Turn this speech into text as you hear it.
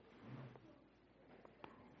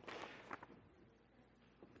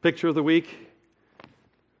Picture of the week,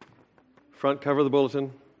 front cover of the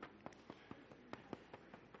bulletin.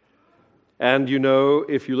 And you know,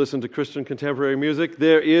 if you listen to Christian contemporary music,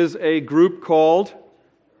 there is a group called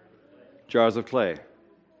Jars of Clay.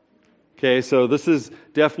 Okay, so this is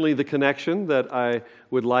definitely the connection that I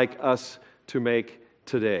would like us to make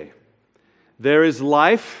today. There is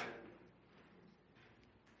life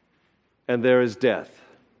and there is death.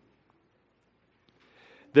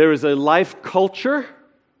 There is a life culture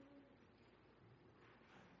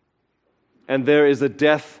and there is a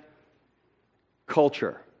death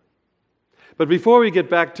culture. But before we get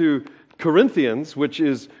back to Corinthians, which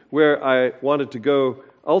is where I wanted to go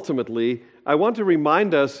ultimately, I want to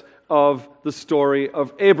remind us of the story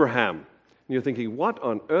of Abraham. And you're thinking, what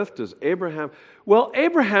on earth does Abraham... Well,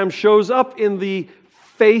 Abraham shows up in the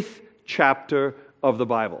faith chapter of the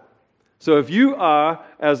Bible. So if you are,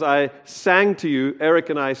 as I sang to you, Eric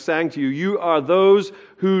and I sang to you, you are those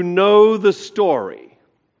who know the story.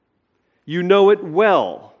 You know it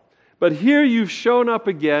well. But here you've shown up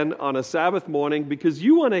again on a Sabbath morning because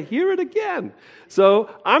you want to hear it again. So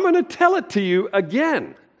I'm going to tell it to you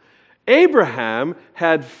again. Abraham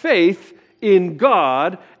had faith in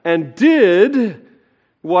God and did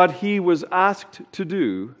what he was asked to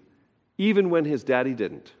do, even when his daddy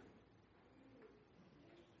didn't.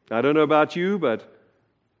 I don't know about you, but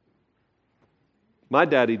my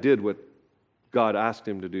daddy did what God asked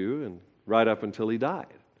him to do, and right up until he died.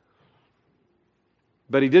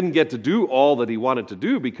 But he didn't get to do all that he wanted to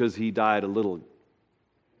do because he died a little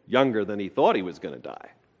younger than he thought he was going to die.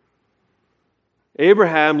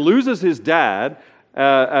 Abraham loses his dad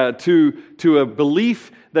to a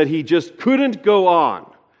belief that he just couldn't go on.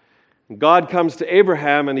 God comes to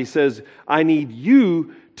Abraham and he says, I need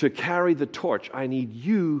you to carry the torch. I need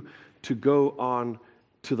you to go on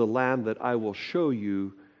to the land that I will show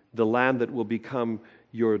you, the land that will become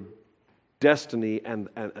your destiny and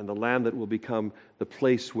the land that will become the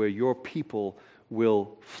place where your people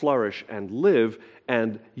will flourish and live,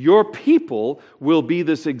 and your people will be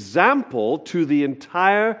this example to the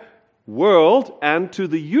entire world and to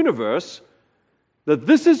the universe that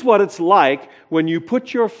this is what it's like when you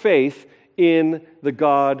put your faith in the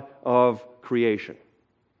God of creation.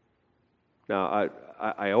 Now,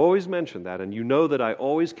 I always mention that, and you know that I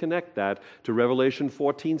always connect that to Revelation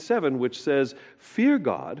 14:7, which says, fear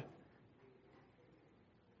God.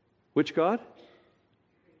 Which God?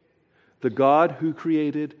 The God who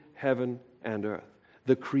created heaven and earth.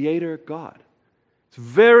 The Creator God. It's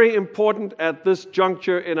very important at this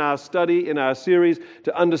juncture in our study, in our series,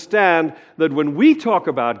 to understand that when we talk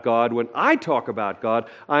about God, when I talk about God,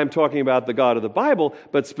 I'm talking about the God of the Bible,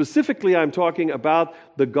 but specifically I'm talking about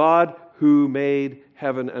the God who made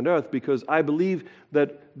heaven and earth, because I believe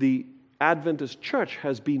that the Adventist church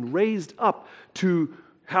has been raised up to,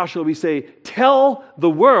 how shall we say, tell the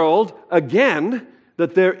world again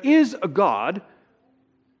that there is a God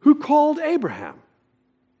who called Abraham.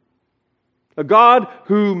 A God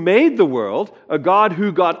who made the world, a God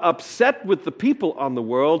who got upset with the people on the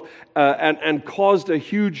world and caused a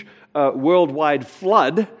huge worldwide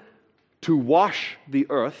flood to wash the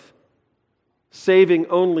earth, saving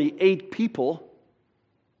only 8 people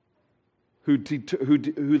who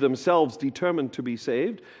themselves determined to be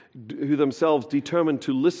saved, who themselves determined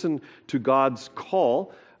to listen to God's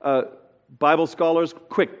call. Bible scholars,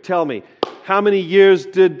 quick, tell me, how many years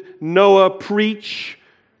did Noah preach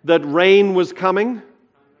that rain was coming?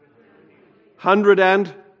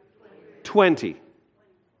 120.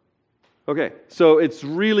 Okay, so it's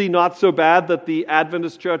really not so bad that the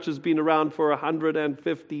Adventist church has been around for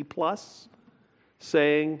 150 plus,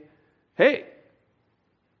 saying, hey,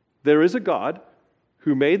 there is a God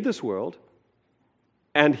who made this world,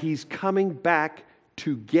 and He's coming back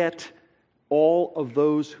to get all of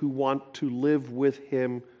those who want to live with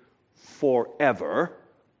Him forever.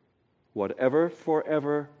 Whatever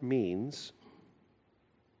forever means,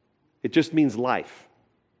 it just means life,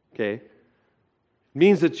 okay? It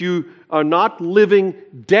means that you are not living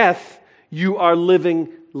death, you are living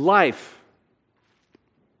life.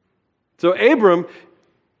 So Abram,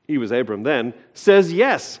 he was Abram then, says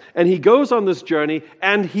yes, and he goes on this journey,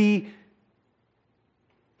 and he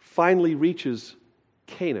finally reaches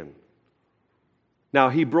Canaan. Now,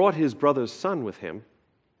 he brought his brother's son with him.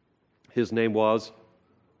 His name was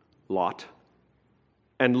Lot.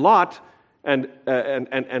 And Lot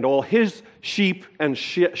and all his sheep and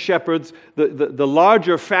shepherds. The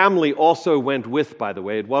larger family also went with, by the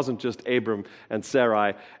way. It wasn't just Abram and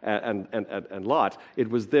Sarai and Lot. It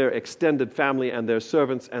was their extended family and their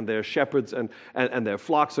servants and their shepherds and their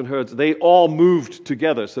flocks and herds. They all moved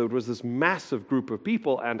together. So it was this massive group of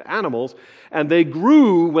people and animals, and they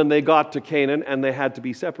grew when they got to Canaan, and they had to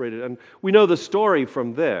be separated. And we know the story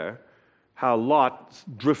from there, how Lot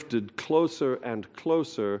drifted closer and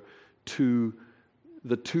closer to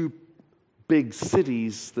the two big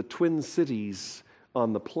cities, the twin cities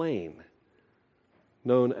on the plain,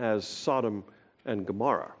 known as Sodom and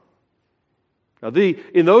Gomorrah. Now,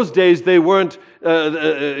 in those days, they weren't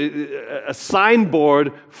a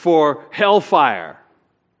signboard for hellfire,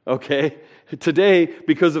 okay? Today,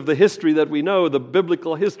 because of the history that we know, the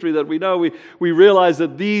biblical history that we know, we realize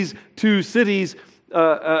that these two cities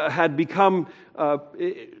had become,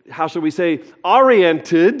 how shall we say,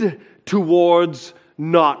 oriented towards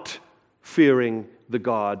not fearing the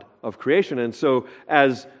God of creation. And so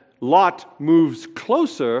as Lot moves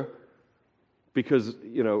closer, because,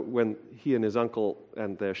 when he and his uncle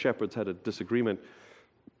and their shepherds had a disagreement,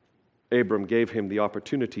 Abram gave him the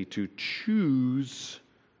opportunity to choose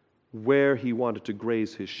where he wanted to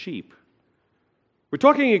graze his sheep. We're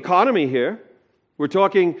talking economy here. We're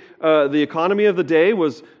talking, the economy of the day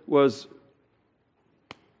was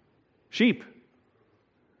sheep.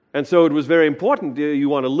 And so it was very important. You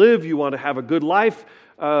want to live, you want to have a good life,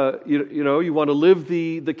 you want to live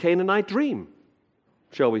the Canaanite dream,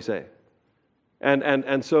 shall we say.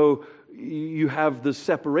 And so you have this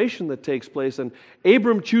separation that takes place, and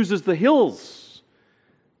Abram chooses the hills,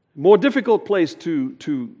 more difficult place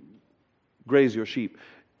to graze your sheep.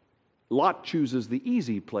 Lot chooses the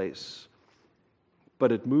easy place,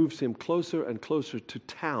 but it moves him closer and closer to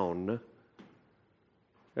town.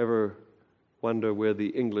 Ever wonder where the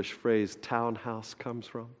English phrase townhouse comes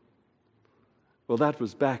from? Well, that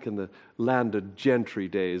was back in the landed gentry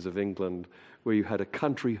days of England, where you had a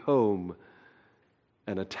country home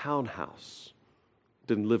and a townhouse.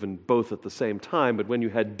 Didn't live in both at the same time, but when you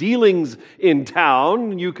had dealings in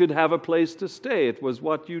town, you could have a place to stay. It was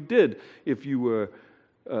what you did if you were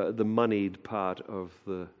the moneyed part of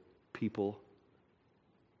the people.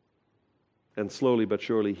 And slowly but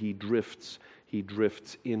surely he drifts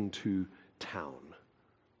into town,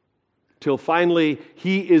 till finally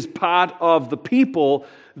he is part of the people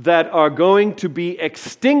that are going to be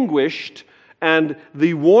extinguished, and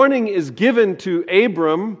the warning is given to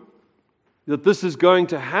Abram that this is going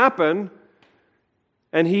to happen,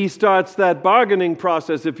 and he starts that bargaining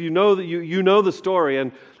process. If you know that you know the story,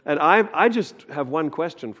 and I just have one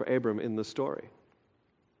question for Abram in the story.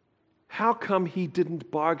 How come he didn't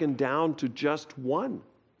bargain down to just one?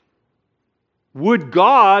 Would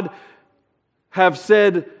God have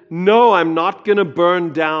said, no, I'm not going to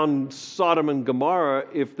burn down Sodom and Gomorrah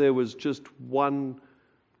if there was just one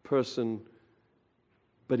person,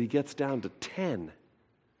 but he gets down to 10.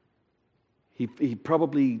 He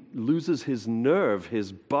probably loses his nerve,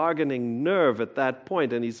 his bargaining nerve at that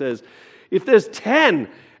point, and he says, if there's 10,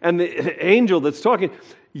 and the angel that's talking,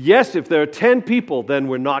 yes, if there are 10 people, then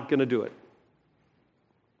we're not going to do it.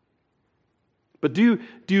 But do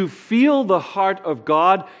you feel the heart of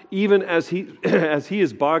God even as he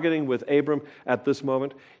is bargaining with Abram at this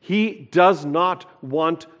moment? He does not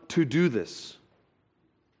want to do this.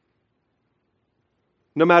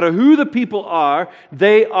 No matter who the people are,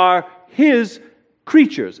 they are his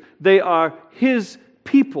creatures. They are his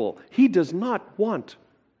people. He does not want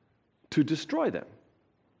to destroy them.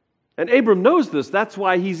 And Abram knows this. That's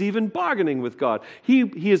why he's even bargaining with God. He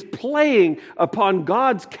is playing upon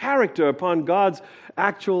God's character, upon God's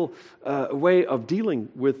actual way of dealing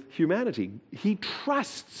with humanity. He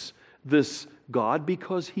trusts this God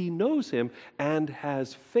because he knows him and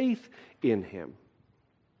has faith in him.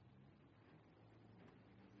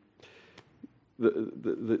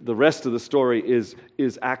 The rest of the story is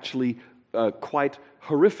actually quite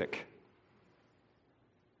horrific.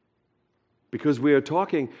 Because we're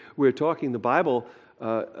talking. The Bible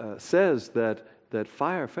says that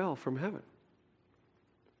fire fell from heaven.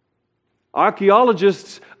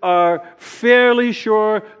 Archaeologists are fairly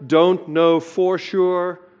sure, don't know for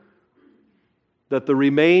sure, that the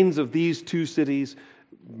remains of these two cities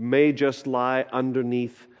may just lie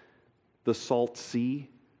underneath the Salt Sea,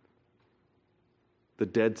 the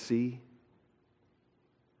Dead Sea.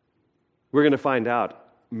 We're going to find out,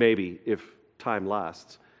 maybe, if time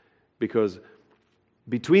lasts. Because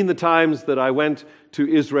between the times that I went to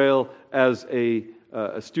Israel as a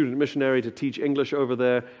student missionary to teach English over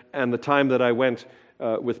there and the time that I went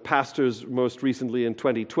with pastors most recently in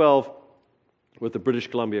 2012 with the British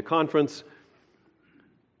Columbia Conference,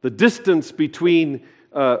 The distance between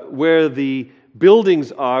where the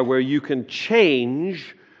buildings are, where you can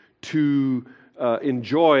change to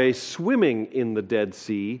enjoy swimming in the Dead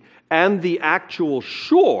Sea, and the actual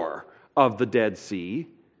shore of the Dead Sea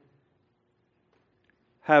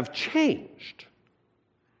have changed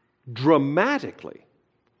dramatically.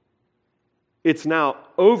 It's now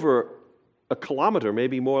over a kilometer,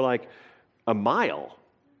 maybe more like a mile,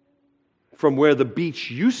 from where the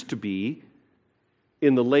beach used to be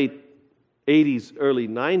in the late 80s, early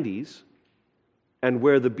 90s, and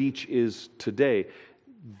where the beach is today.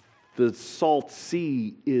 The salt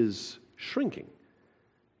sea is shrinking.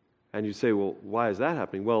 And you say, well, why is that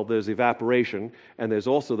happening? Well, there's evaporation, and there's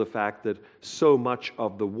also the fact that so much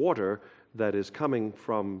of the water that is coming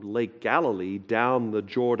from Lake Galilee down the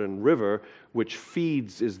Jordan River, which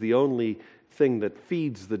is the only thing that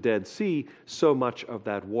feeds the Dead Sea, so much of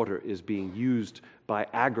that water is being used by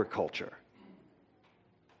agriculture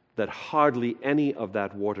that hardly any of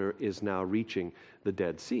that water is now reaching the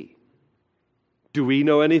Dead Sea. Do we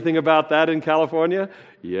know anything about that in California?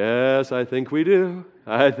 Yes, I think we do.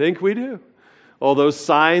 I think we do. All those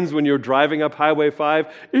signs when you're driving up Highway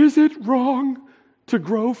 5, is it wrong to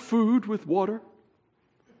grow food with water?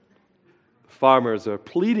 Farmers are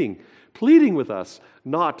pleading with us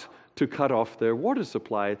not to cut off their water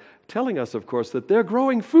supply, telling us, of course, that they're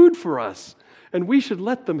growing food for us, and we should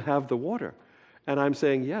let them have the water. And I'm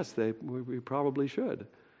saying, yes, we probably should,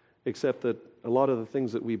 except that a lot of the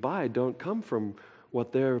things that we buy don't come from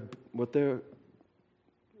what they're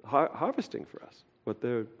harvesting for us, what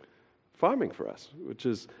they're farming for us, which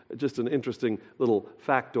is just an interesting little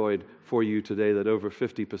factoid for you today, that over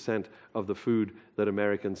 50% of the food that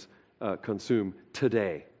Americans consume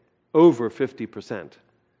today, over 50%,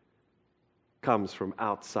 comes from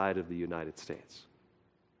outside of the United States.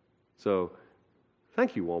 So,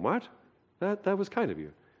 thank you, Walmart. That was kind of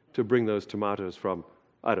you to bring those tomatoes from,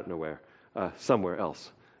 I don't know where, somewhere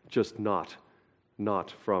else, just not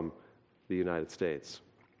from the United States.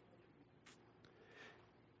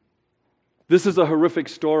 This is a horrific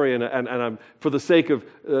story, and I'm, for the sake of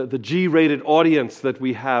the G-rated audience that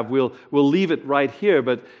we have, we'll leave it right here.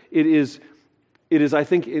 But it is, I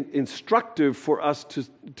think, instructive for us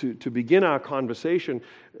to begin our conversation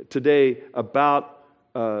today about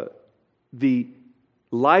the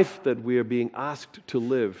life that we are being asked to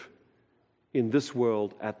live in this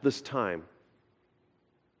world at this time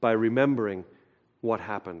by remembering what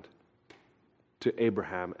happened to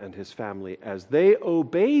Abraham and his family as they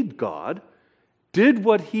obeyed God, did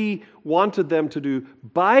what He wanted them to do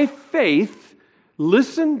by faith,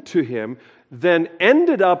 listened to Him, then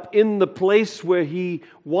ended up in the place where He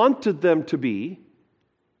wanted them to be,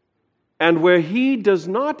 and where He does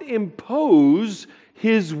not impose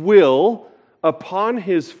His will upon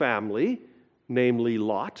His family, namely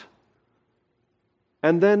Lot,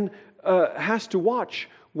 and then has to watch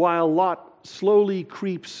while Lot slowly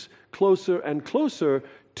creeps closer and closer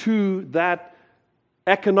to that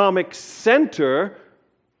economic center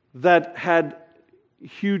that had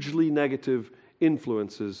hugely negative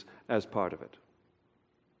influences as part of it.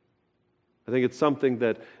 I think it's something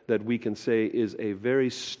that we can say is a very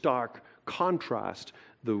stark contrast.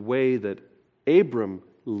 The way that Abram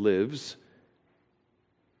lives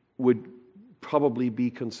would probably be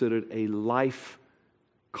considered a life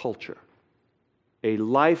culture, a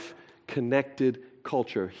life-connected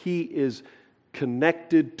culture. He is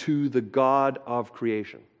connected to the God of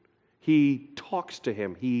creation. He talks to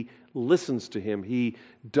Him. He listens to Him. He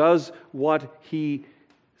does what He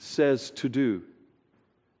says to do.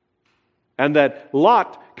 And that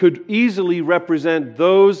Lot could easily represent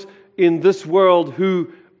those in this world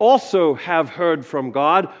who also have heard from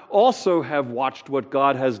God, also have watched what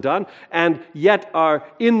God has done, and yet are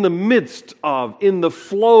in the midst of, in the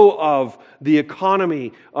flow of the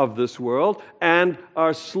economy of this world, and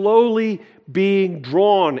are slowly being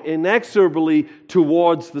drawn inexorably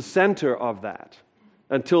towards the center of that,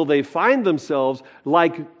 until they find themselves,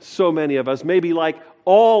 like so many of us, maybe like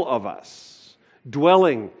all of us,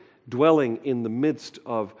 dwelling in the midst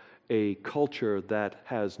of a culture that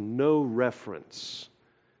has no reference.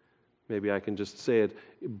 Maybe I can just say it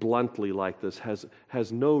bluntly like this,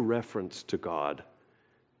 has no reference to God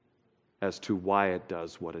as to why it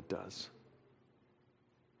does what it does,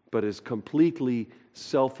 but is completely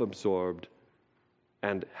self-absorbed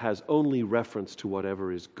and has only reference to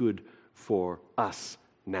whatever is good for us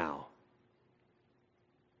now.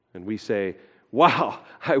 And we say, wow,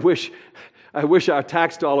 I wish our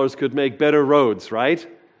tax dollars could make better roads, right?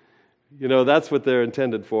 You know, that's what they're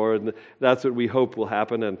intended for, and that's what we hope will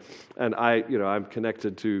happen. And I'm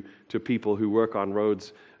connected to people who work on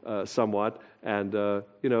roads somewhat. And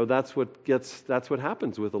that's what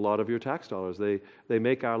happens with a lot of your tax dollars. They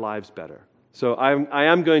make our lives better. So I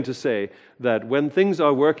am going to say that when things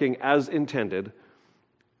are working as intended,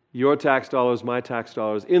 your tax dollars, my tax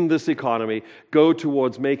dollars in this economy go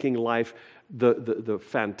towards making life the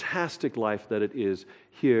fantastic life that it is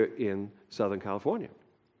here in Southern California.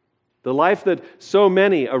 The life that so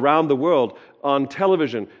many around the world on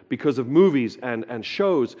television, because of movies and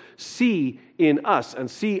shows, see in us and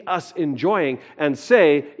see us enjoying and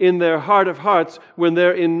say in their heart of hearts when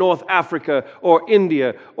they're in North Africa or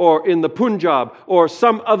India or in the Punjab or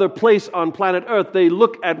some other place on planet Earth, they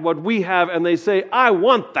look at what we have and they say, I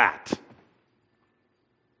want that.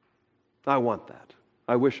 I want that.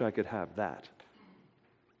 I wish I could have that.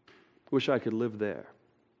 Wish I could live there.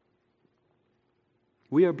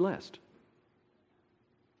 We are blessed.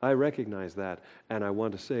 I recognize that, and I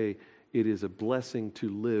want to say it is a blessing to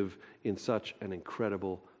live in such an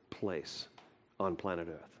incredible place on planet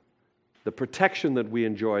Earth. The protection that we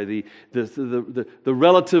enjoy, the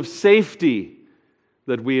relative safety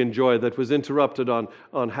that we enjoy that was interrupted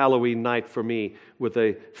on Halloween night for me with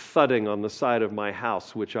a thudding on the side of my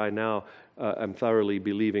house, which I now am thoroughly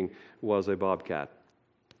believing was a bobcat.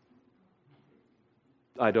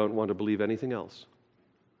 I don't want to believe anything else.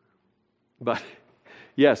 But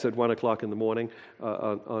yes, at 1 o'clock in the morning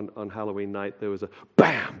on Halloween night, there was a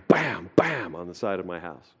bam, bam, bam on the side of my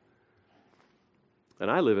house. And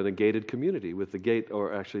I live in a gated community with the gate,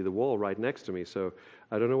 or actually the wall right next to me, so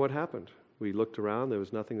I don't know what happened. We looked around, there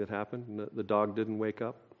was nothing that happened. The dog didn't wake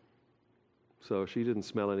up, so she didn't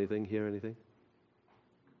smell anything, hear anything.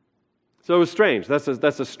 So it was strange. That's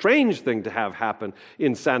a strange thing to have happen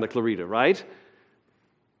in Santa Clarita, right?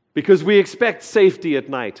 Because we expect safety at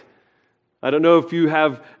night. I don't know if you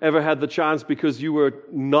have ever had the chance because you were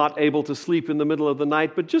not able to sleep in the middle of the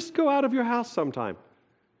night, but just go out of your house sometime.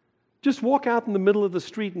 Just walk out in the middle of the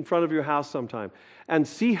street in front of your house sometime and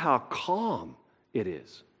see how calm it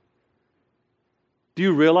is. Do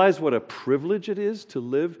you realize what a privilege it is to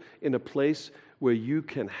live in a place where you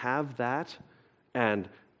can have that and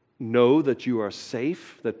know that you are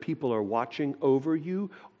safe, that people are watching over you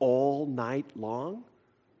all night long?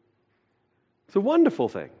 It's a wonderful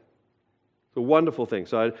thing. It's a wonderful thing.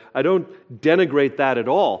 So I don't denigrate that at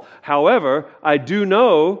all. However, I do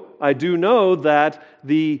know that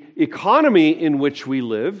the economy in which we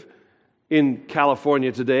live in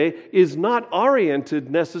California today is not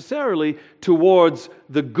oriented necessarily towards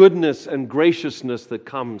the goodness and graciousness that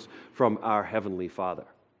comes from our Heavenly Father.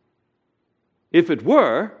 If it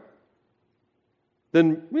were,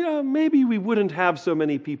 then maybe we wouldn't have so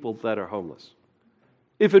many people that are homeless.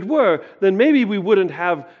 If it were, then maybe we wouldn't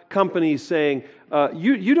have companies saying,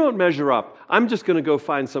 you don't measure up. I'm just going to go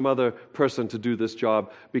find some other person to do this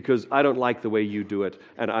job because I don't like the way you do it,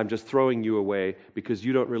 and I'm just throwing you away because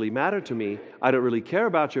you don't really matter to me. I don't really care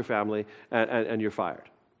about your family, and you're fired.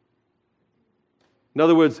 In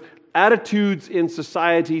other words, attitudes in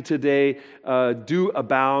society today do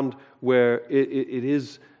abound where it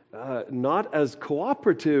is not as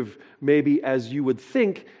cooperative maybe as you would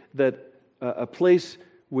think that a place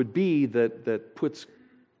would be that puts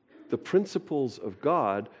the principles of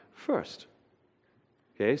God first.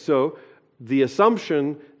 Okay, so the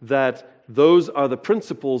assumption that those are the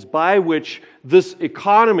principles by which this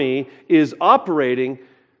economy is operating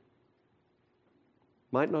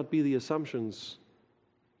might not be the assumptions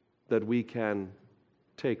that we can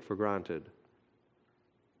take for granted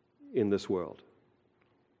in this world.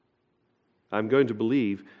 I'm going to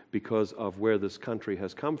believe, because of where this country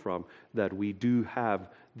has come from, that we do have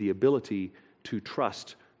the ability to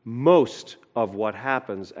trust most of what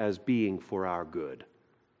happens as being for our good.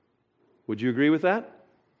 Would you agree with that?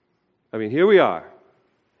 I mean, here we are.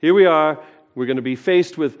 We're going to be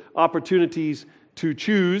faced with opportunities to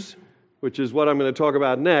choose, which is what I'm going to talk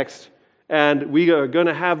about next. And we are going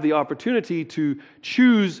to have the opportunity to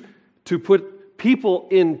choose to put people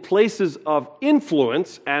in places of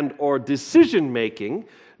influence and or decision-making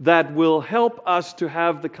that will help us to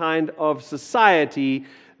have the kind of society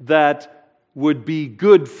that would be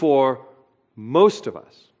good for most of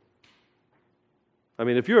us. I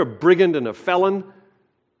mean, if you're a brigand and a felon,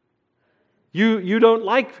 you don't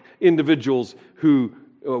like individuals who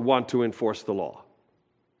want to enforce the law.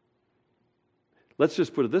 Let's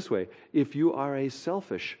just put it this way. If you are a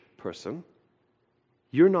selfish person,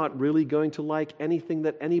 you're not really going to like anything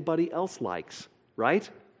that anybody else likes, right?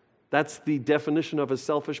 That's the definition of a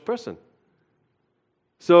selfish person.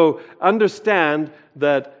 So understand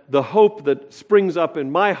that the hope that springs up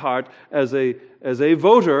in my heart as a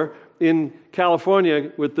voter in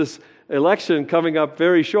California with this election coming up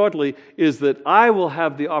very shortly is that I will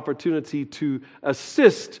have the opportunity to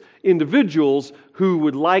assist individuals who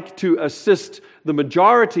would like to assist the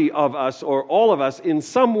majority of us or all of us in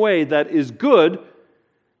some way that is good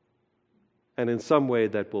and in some way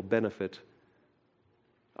that will benefit,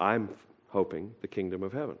 I'm hoping, the kingdom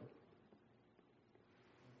of heaven.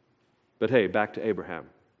 But hey, back to Abraham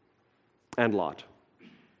and Lot.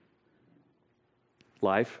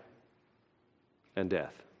 Life and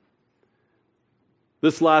death.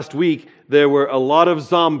 This last week, there were a lot of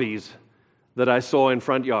zombies that I saw in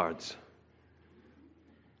front yards.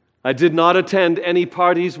 I did not attend any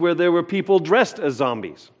parties where there were people dressed as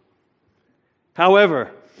zombies.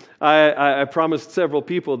 However, I promised several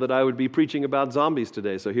people that I would be preaching about zombies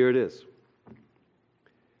today, so here it is.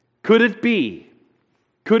 Could it be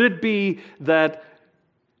that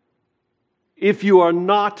if you are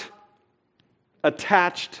not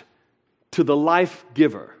attached to the life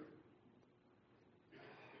giver,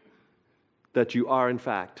 that you are in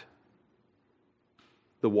fact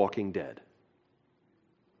the walking dead?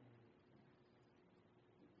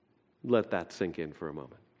 Let that sink in for a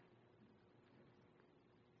moment.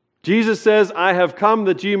 Jesus says, I have come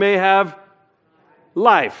that you may have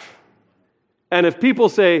life. And if people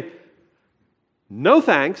say, no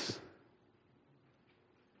thanks,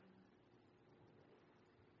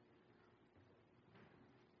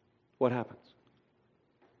 what happens?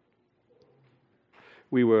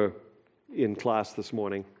 We were in class this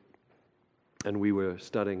morning, and we were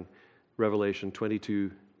studying Revelation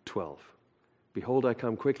 22:12. Behold, I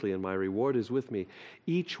come quickly, and my reward is with me.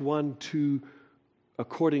 Each one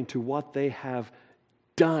according to what they have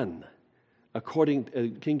done.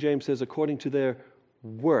 King James says, according to their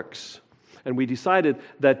works. And we decided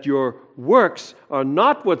that your works are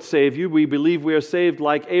not what save you. We believe we are saved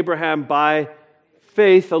like Abraham by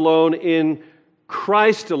faith alone in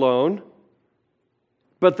Christ alone.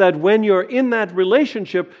 But that when you're in that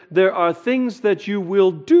relationship, there are things that you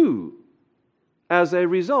will do as a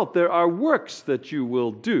result. There are works that you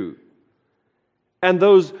will do. And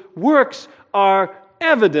those works are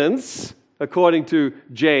evidence, according to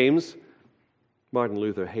James. Martin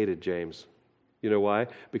Luther hated James. You know why?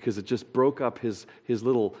 Because it just broke up his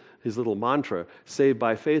little mantra, saved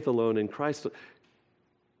by faith alone in Christ.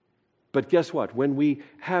 But guess what? When we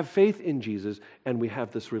have faith in Jesus and we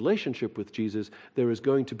have this relationship with Jesus, there is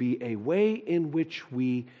going to be a way in which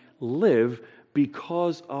we live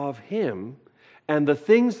because of Him. And the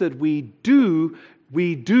things that we do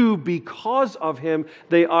because of Him.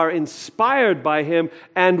 They are inspired by Him,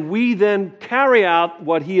 and we then carry out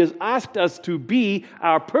what He has asked us to be,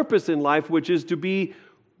 our purpose in life, which is to be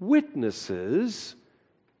witnesses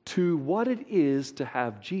to what it is to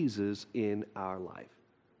have Jesus in our life.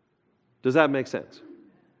 Does that make sense?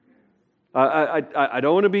 I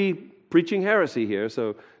don't want to be preaching heresy here,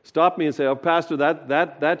 so stop me and say, oh, Pastor,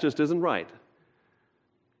 that just isn't right.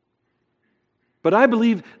 But I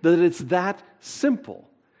believe that it's that simple.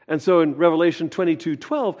 And so in Revelation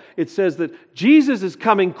 22:12, it says that Jesus is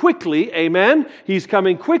coming quickly, amen? He's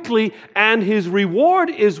coming quickly, and His reward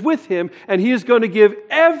is with Him, and He is going to give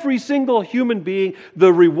every single human being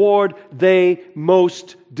the reward they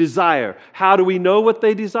most desire. How do we know what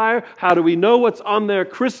they desire? How do we know what's on their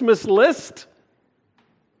Christmas list?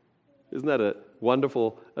 Isn't that a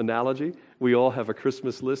wonderful analogy? We all have a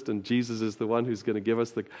Christmas list, and Jesus is the one who's going to give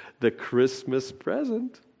us the Christmas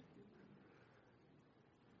present.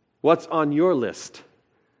 What's on your list?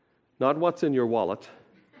 Not what's in your wallet.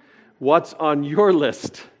 What's on your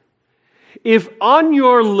list? If on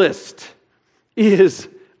your list is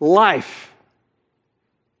life,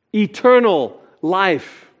 eternal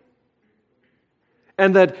life,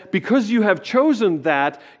 and that because you have chosen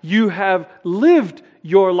that, you have lived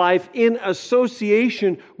your life in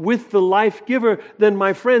association with the life giver, then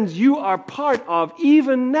my friends, you are part of,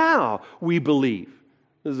 even now, we believe.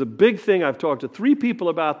 This is a big thing. I've talked to 3 people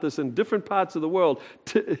about this in different parts of the world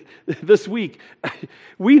this week.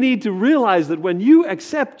 We need to realize that when you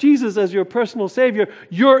accept Jesus as your personal Savior,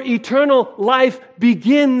 your eternal life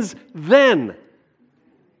begins then.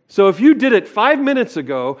 So if you did it 5 minutes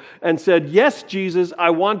ago and said, yes, Jesus,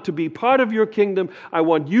 I want to be part of your kingdom. I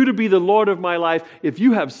want you to be the Lord of my life. If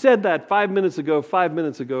you have said that 5 minutes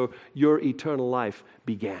ago, your eternal life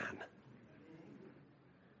began.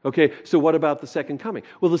 Okay, so what about the second coming?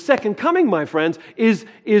 Well, the second coming, my friends, is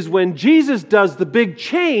when Jesus does the big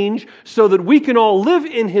change so that we can all live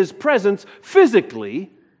in His presence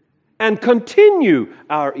physically and continue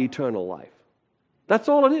our eternal life. That's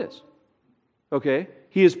all it is. Okay?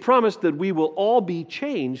 He has promised that we will all be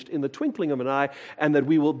changed in the twinkling of an eye and that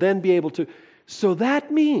we will then be able to. So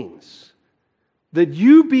that means that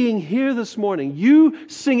you being here this morning, you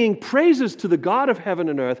singing praises to the God of heaven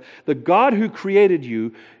and earth, the God who created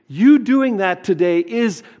you, you doing that today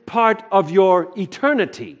is part of your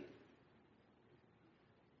eternity.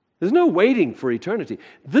 There's no waiting for eternity.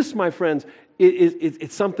 This, my friends,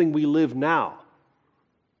 it's something we live now.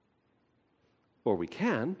 Or we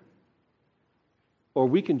can. Or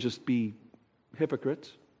we can just be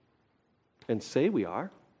hypocrites and say we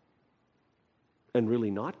are and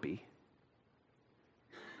really not be.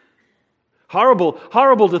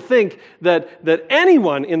 Horrible to think that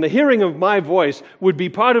anyone in the hearing of my voice would be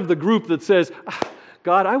part of the group that says,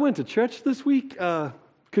 God, I went to church this week.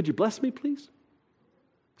 Could you bless me, please?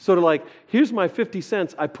 Sort of like, here's my 50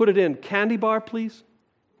 cents. I put it in. Candy bar, please?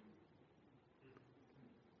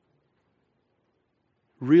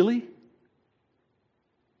 Really?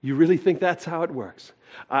 You really think that's how it works?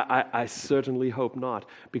 I certainly hope not,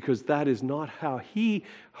 because that is not how He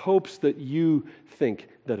hopes that you think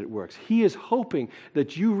that it works. He is hoping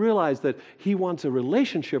that you realize that He wants a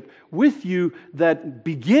relationship with you that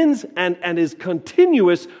begins and is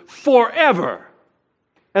continuous forever.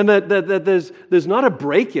 And that there's not a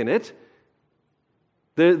break in it.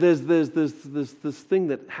 There's this thing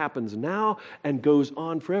that happens now and goes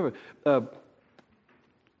on forever.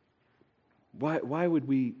 Why would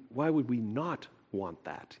we not want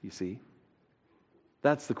that, you see?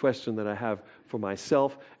 That's the question that I have for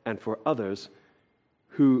myself and for others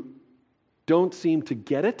who don't seem to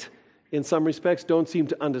get it in some respects, don't seem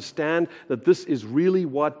to understand that this is really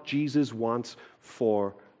what Jesus wants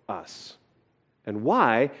for us. And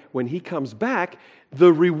why, when He comes back,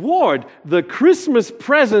 the reward, the Christmas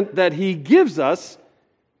present that He gives us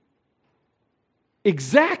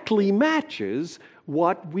exactly matches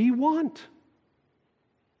what we want.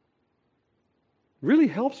 Really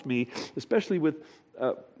helps me, especially with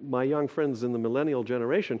my young friends in the millennial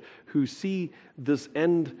generation who see this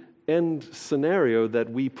end scenario that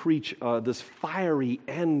we preach, this fiery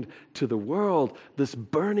end to the world, this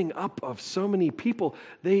burning up of so many people.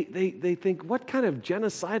 They think, what kind of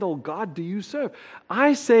genocidal God do you serve?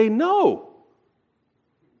 I say no.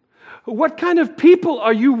 What kind of people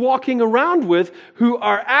are you walking around with who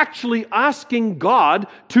are actually asking God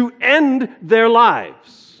to end their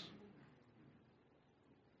lives?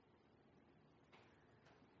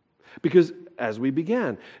 Because, as we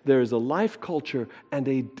began, there is a life culture and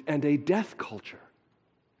a death culture.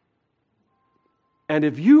 And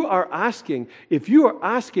if you are asking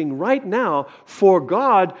right now for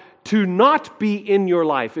God to not be in your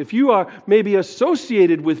life, if you are maybe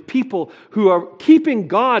associated with people who are keeping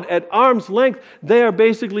God at arm's length, they are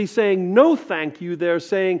basically saying, no thank you. They're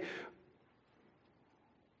saying,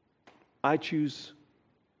 I choose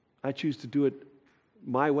to do it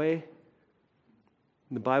my way.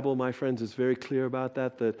 The Bible, my friends, is very clear about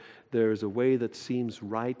that there is a way that seems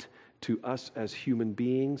right to us as human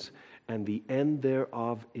beings, and the end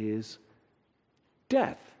thereof is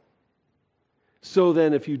death. So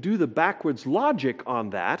then, if you do the backwards logic on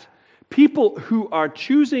that, people who are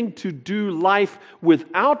choosing to do life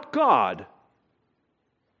without God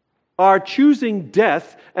are choosing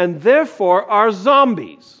death and therefore are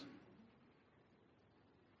zombies.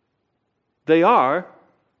 They are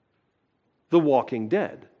the walking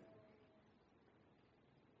dead.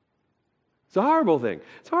 It's a horrible thing.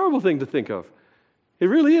 It's a horrible thing to think of. It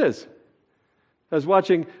really is. I was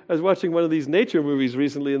watching one of these nature movies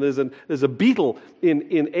recently, and there's a beetle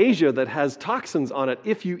in Asia that has toxins on it.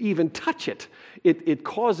 If you even touch it, it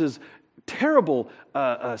causes terrible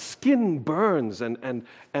skin burns, and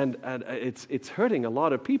it's hurting a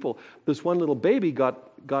lot of people. This one little baby got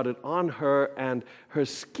it on her, and her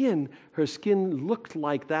skin looked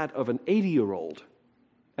like that of an 80-year-old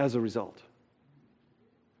as a result.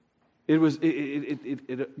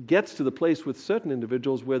 It gets to the place with certain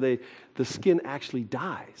individuals where the skin actually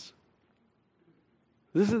dies.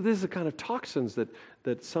 This is the kind of toxins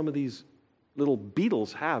that some of these little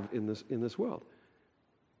beetles have in this world.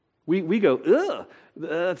 We go, ugh,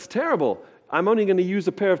 that's terrible. I'm only going to use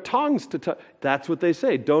a pair of tongs to touch. That's what they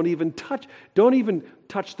say. Don't even touch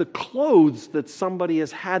the clothes that somebody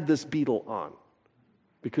has had this beetle on,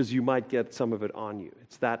 because you might get some of it on you.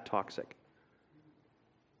 It's that toxic.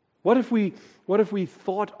 What if we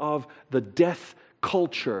thought of the death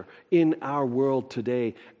culture in our world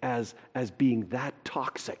today as being that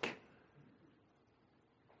toxic?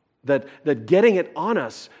 That getting it on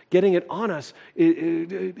us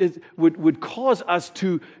would cause us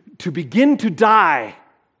to begin to die,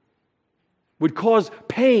 would cause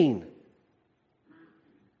pain.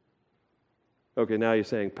 Okay, now you're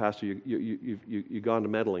saying, Pastor, you've gone to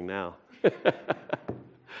meddling now.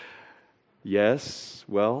 Yes,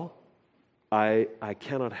 well, I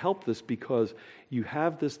cannot help this because you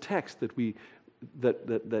have this text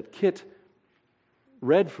that Kit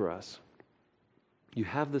read for us. You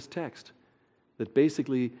have this text that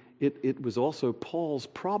basically it was also Paul's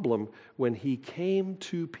problem when he came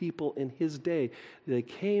to people in his day. They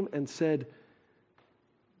came and said,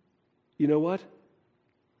 you know what?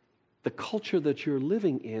 The culture that you're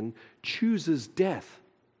living in chooses death.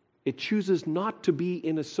 It chooses not to be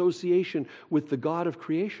in association with the God of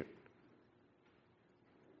creation.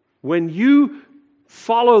 When you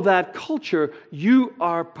follow that culture, you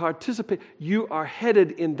are you are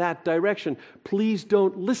headed in that direction. Please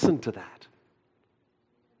don't listen to that.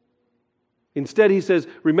 Instead, he says,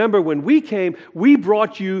 remember when we came, we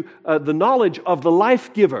brought you the knowledge of the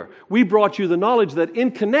life giver. We brought you the knowledge that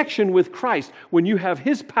in connection with Christ, when you have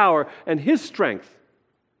His power and His strength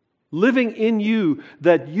living in you,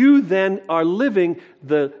 that you then are living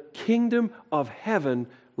the kingdom of heaven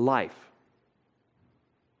life.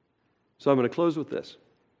 So I'm going to close with this.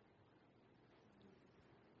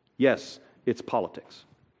 Yes, it's politics.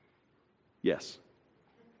 Yes.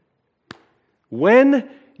 When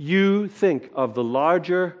you think of the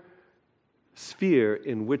larger sphere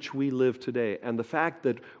in which we live today and the fact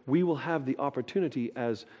that we will have the opportunity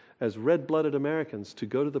as red-blooded Americans to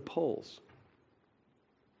go to the polls,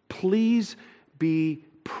 please be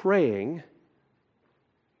praying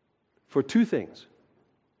for two things: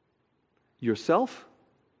 yourself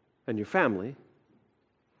and your family,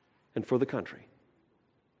 and for the country.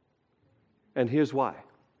 And here's why.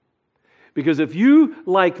 Because if you,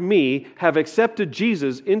 like me, have accepted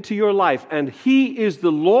Jesus into your life and He is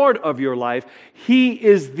the Lord of your life, He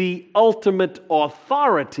is the ultimate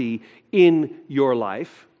authority in your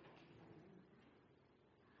life,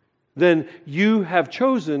 then you have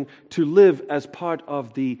chosen to live as part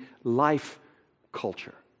of the life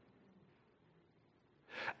culture.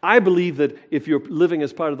 I believe that if you're living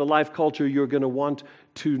as part of the life culture, you're going to want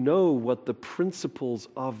to know what the principles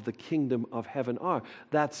of the kingdom of heaven are.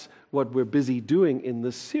 That's what we're busy doing in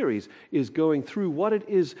this series, is going through what it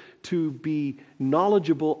is to be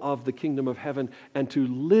knowledgeable of the kingdom of heaven and to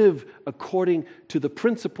live according to the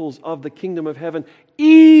principles of the kingdom of heaven,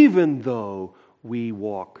 even though we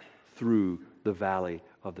walk through the valley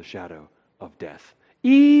of the shadow of death,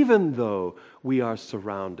 even though we are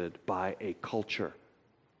surrounded by a culture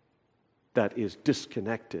that is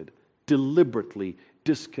disconnected, deliberately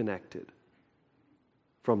disconnected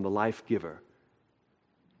from the life giver.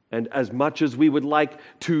 And as much as we would like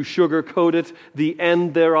to sugarcoat it, the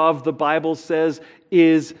end thereof, the Bible says,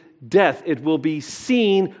 is death. It will be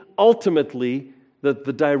seen ultimately that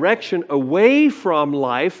the direction away from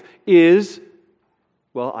life is,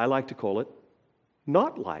 well, I like to call it,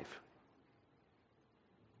 not life.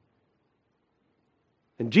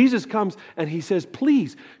 And Jesus comes and He says,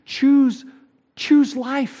 please, choose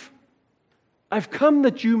life. I've come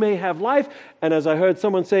that you may have life, and as I heard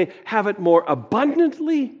someone say, have it more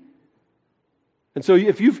abundantly. And so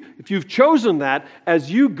if you've chosen that,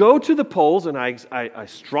 as you go to the polls, and I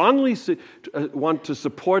strongly want to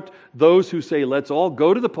support those who say, let's all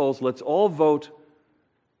go to the polls, let's all vote,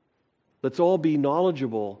 let's all be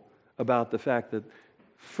knowledgeable about the fact that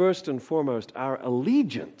first and foremost, our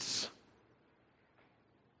allegiance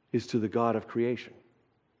is to the God of creation,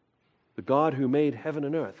 the God who made heaven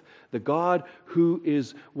and earth, the God who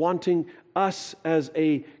is wanting us as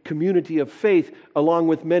a community of faith, along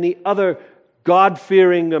with many other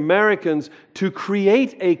God-fearing Americans, to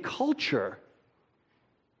create a culture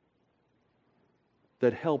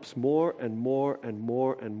that helps more and more and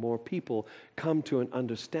more and more people come to an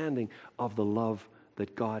understanding of the love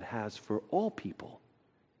that God has for all people.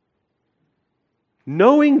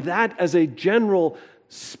 Knowing that as a general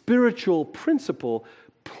spiritual principle,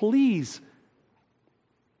 please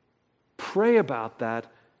pray about that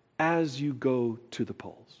as you go to the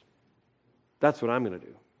polls. That's what I'm going to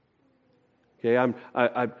do. Okay,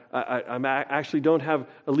 I actually don't have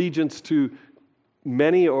allegiance to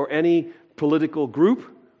many or any political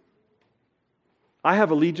group. I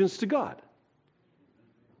have allegiance to God.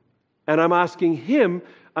 And I'm asking Him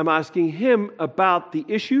about the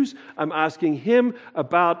issues. I'm asking Him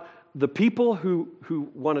about the people who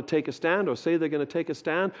want to take a stand or say they're going to take a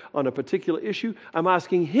stand on a particular issue. I'm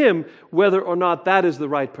asking Him whether or not that is the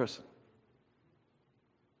right person.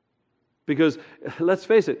 Because, let's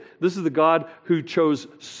face it, this is the God who chose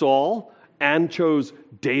Saul and chose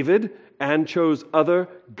David and chose other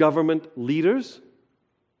government leaders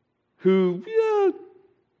who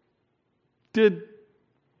did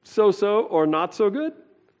so-so or not so good.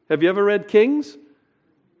 Have you ever read Kings?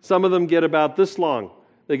 Some of them get about this long.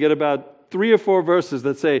 They get about 3 or 4 verses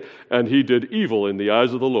that say, and he did evil in the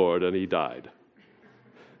eyes of the Lord, and he died.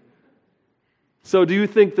 So do you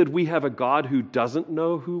think that we have a God who doesn't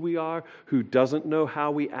know who we are, who doesn't know how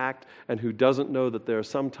we act, and who doesn't know that there are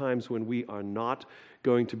some times when we are not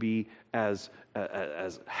going to be as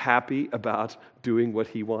happy about doing what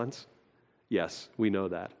he wants? Yes, we know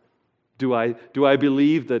that. Do I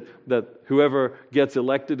believe that whoever gets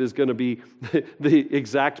elected is going to be the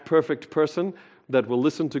exact perfect person that will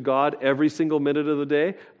listen to God every single minute of the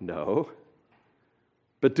day? No.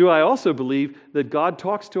 But do I also believe that God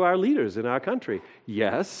talks to our leaders in our country?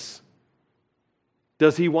 Yes.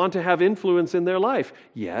 Does he want to have influence in their life?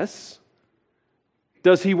 Yes.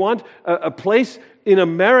 Does he want a place in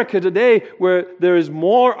America today where there is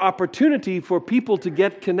more opportunity for people to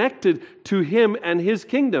get connected to him and his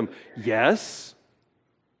kingdom? Yes.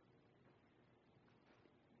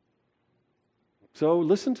 So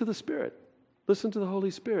listen to the Spirit. Listen to the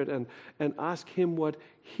Holy Spirit and ask him what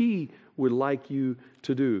he would like you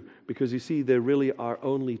to do. Because you see, there really are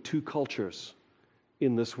only 2 cultures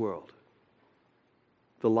in this world.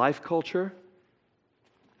 The life culture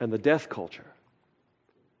and the death culture.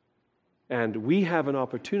 And we have an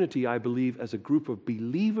opportunity, I believe, as a group of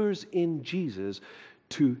believers in Jesus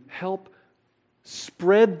to help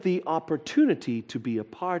spread the opportunity to be a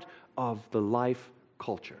part of the life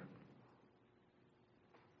culture.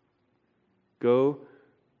 Go,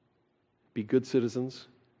 be good citizens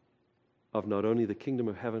of not only the kingdom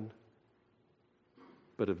of heaven,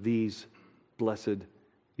 but of these blessed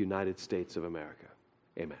United States of America.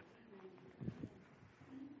 Amen.